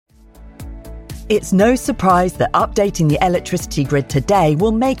It's no surprise that updating the electricity grid today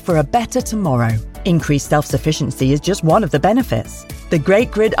will make for a better tomorrow. Increased self-sufficiency is just one of the benefits. The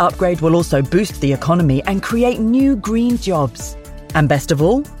Great Grid Upgrade will also boost the economy and create new green jobs. And best of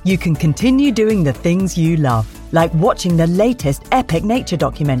all, you can continue doing the things you love, like watching the latest epic nature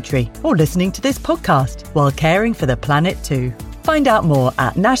documentary or listening to this podcast while caring for the planet too. Find out more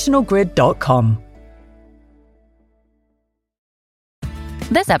at nationalgrid.com.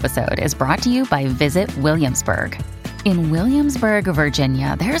 This episode is brought to you by Visit Williamsburg. In Williamsburg,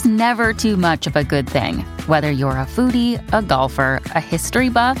 Virginia, there's never too much of a good thing. Whether you're a foodie, a golfer, a history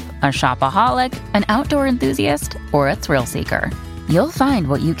buff, a shopaholic, an outdoor enthusiast, or a thrill seeker, you'll find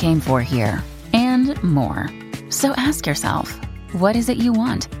what you came for here and more. So ask yourself, what is it you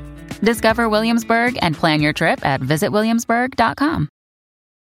want? Discover Williamsburg and plan your trip at visitwilliamsburg.com.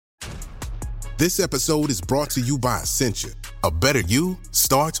 This episode is brought to you by Essentia. A better you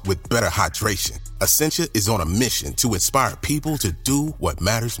starts with better hydration. Essentia is on a mission to inspire people to do what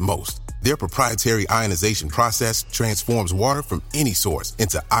matters most. Their proprietary ionization process transforms water from any source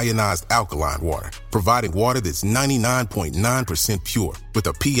into ionized alkaline water, providing water that's 99.9% pure with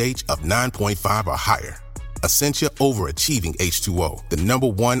a pH of 9.5 or higher. Essentia Overachieving H2O, the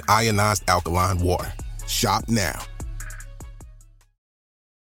 #1 ionized alkaline water. Shop now.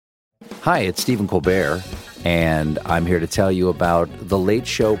 Hi, it's Stephen Colbert, and I'm here to tell you about The Late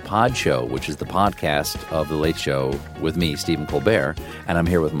Show Pod Show, which is the podcast of The Late Show with me, Stephen Colbert, and I'm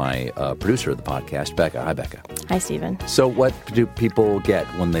here with my producer of the podcast, Becca. Hi, Becca. Hi, Stephen. So what do people get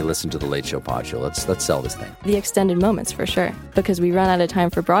when they listen to The Late Show Pod Show? Let's sell this thing. The extended moments, for sure, because we run out of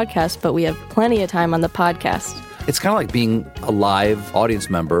time for broadcast, but we have plenty of time on the podcast. It's kind of like being a live audience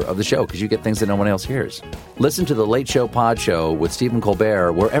member of the show because you get things that no one else hears. Listen to The Late Show Pod Show with Stephen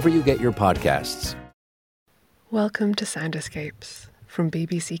Colbert wherever you get your podcasts. Welcome to Sound Escapes from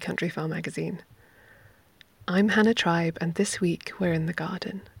BBC Countryfile magazine. I'm Hannah Tribe, and this week we're in the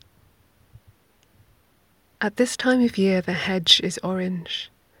garden. At this time of year, the hedge is orange.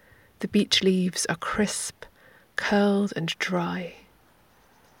 The beech leaves are crisp, curled and dry.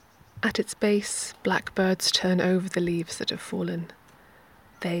 At its base, blackbirds turn over the leaves that have fallen.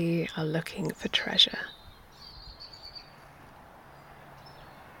 They are looking for treasure.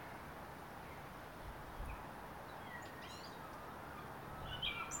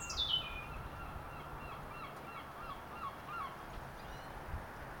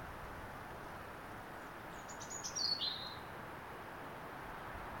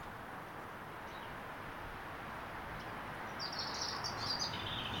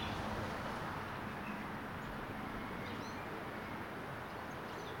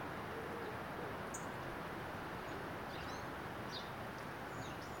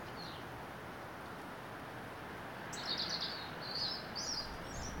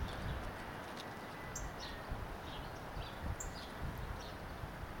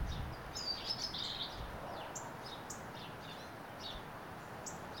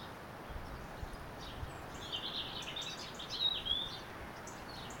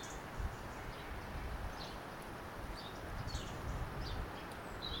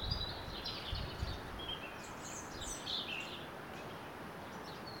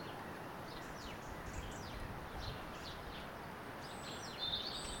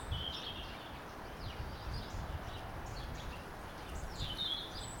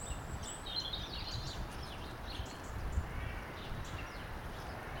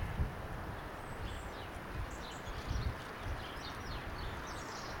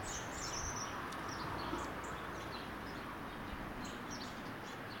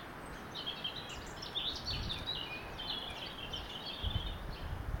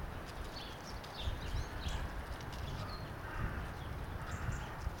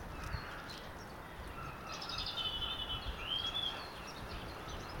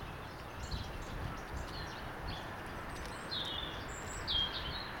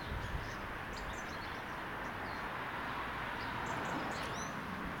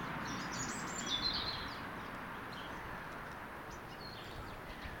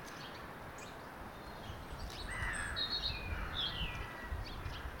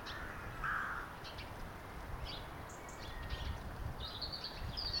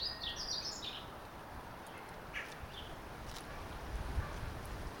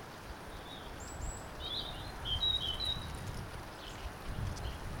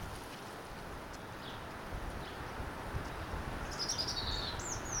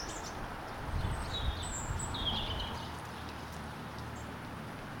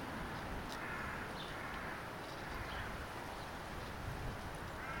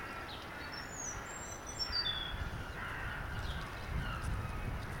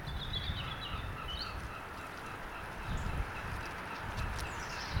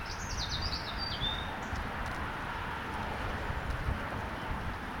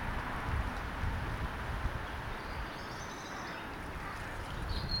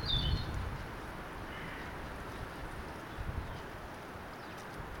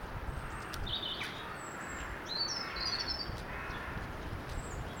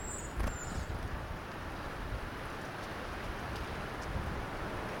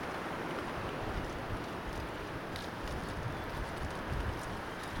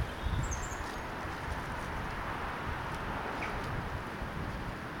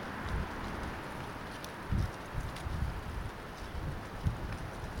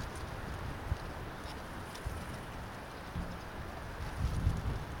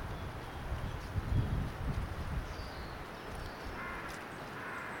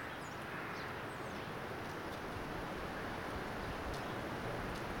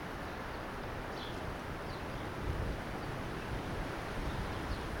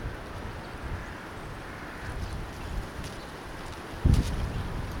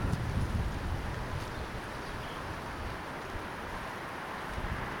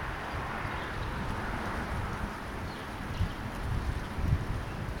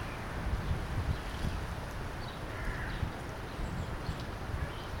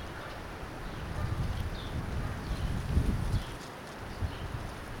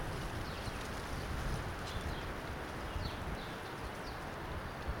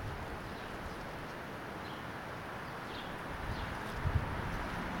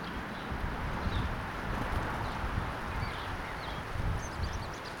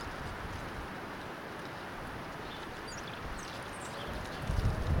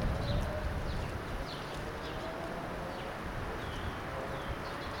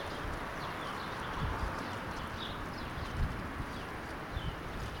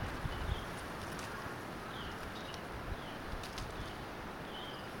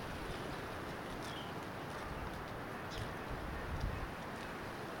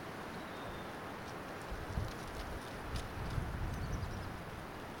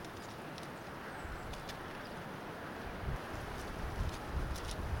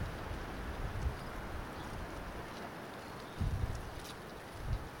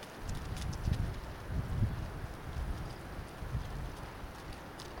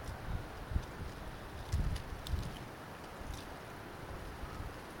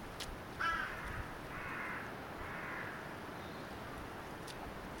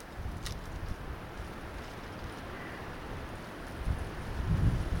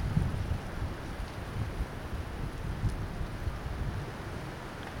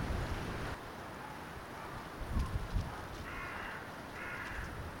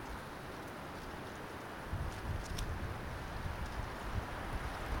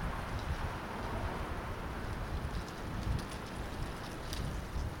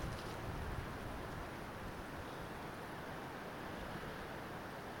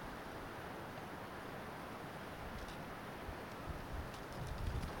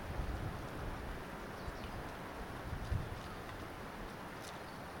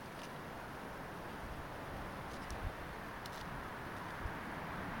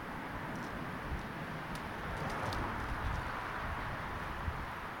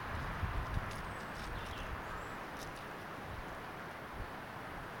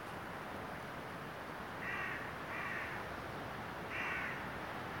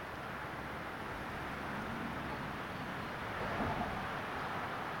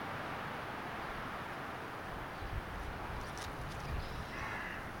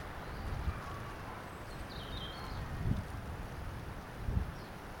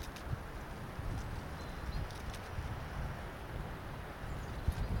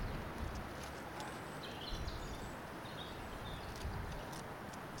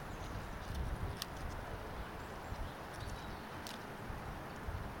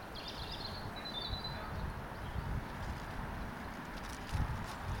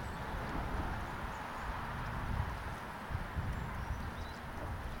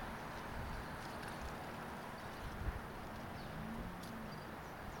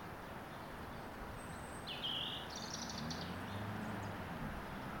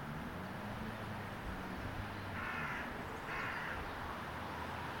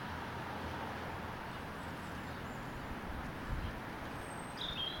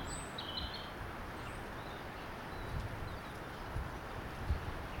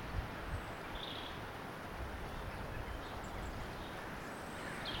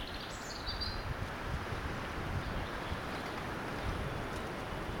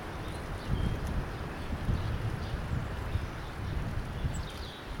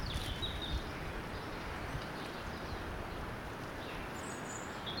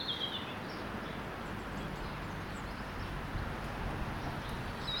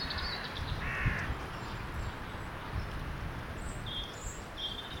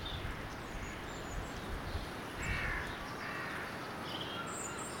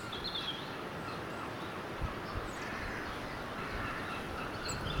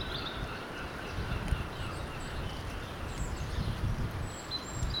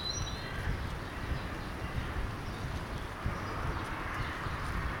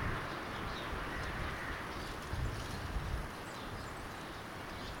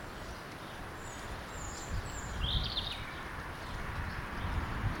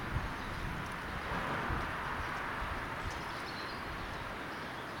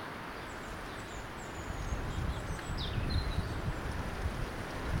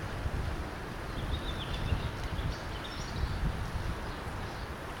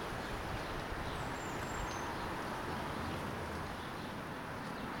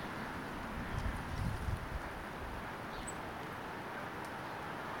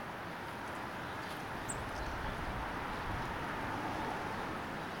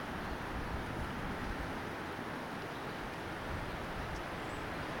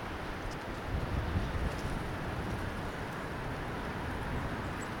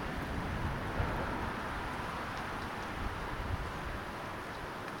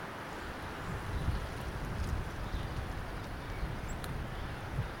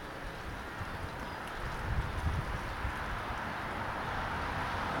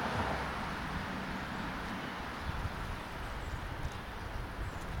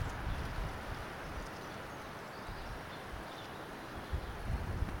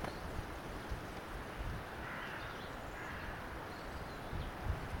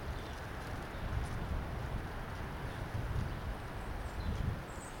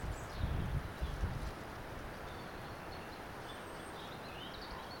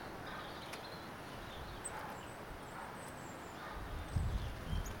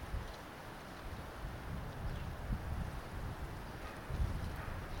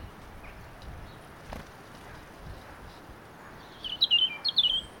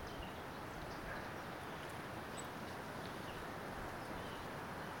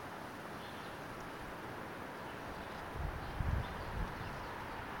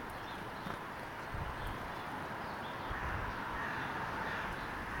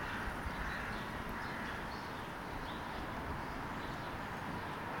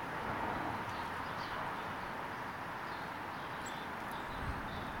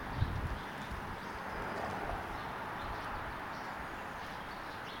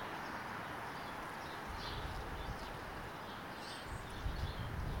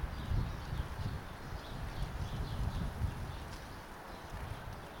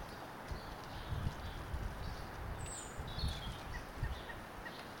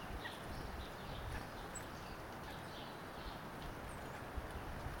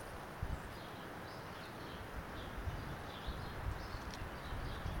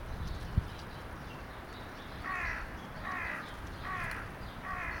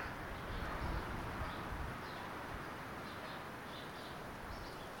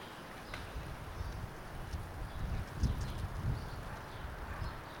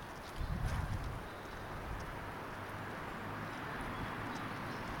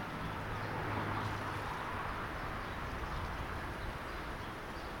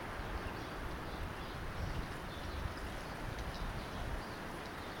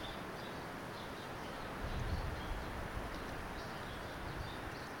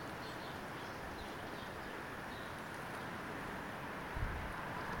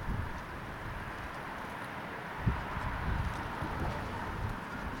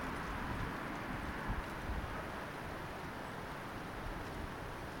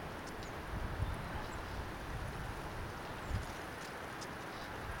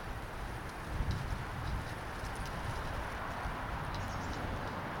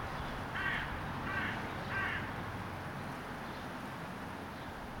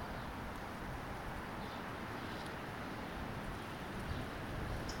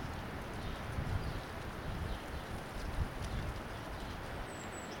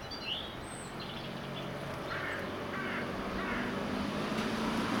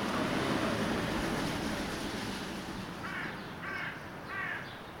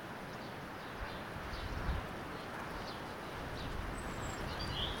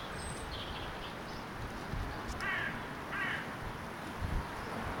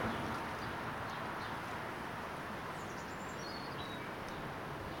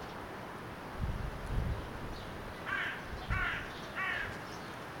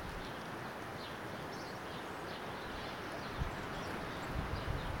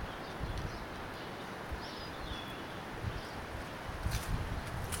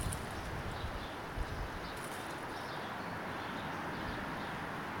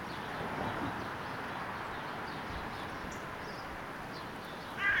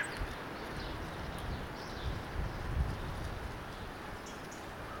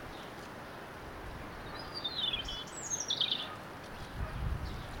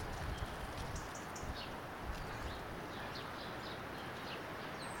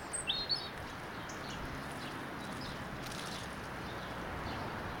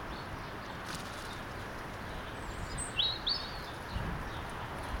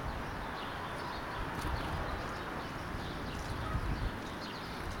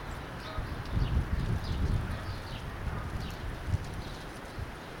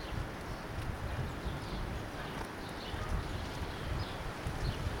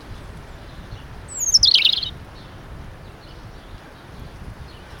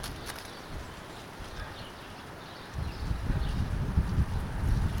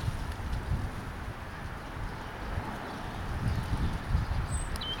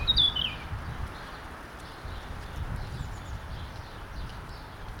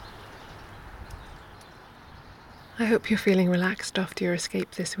 I hope you're feeling relaxed after your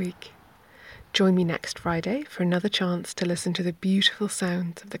escape this week. Join me next Friday for another chance to listen to the beautiful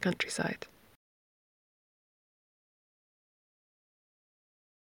sounds of the countryside.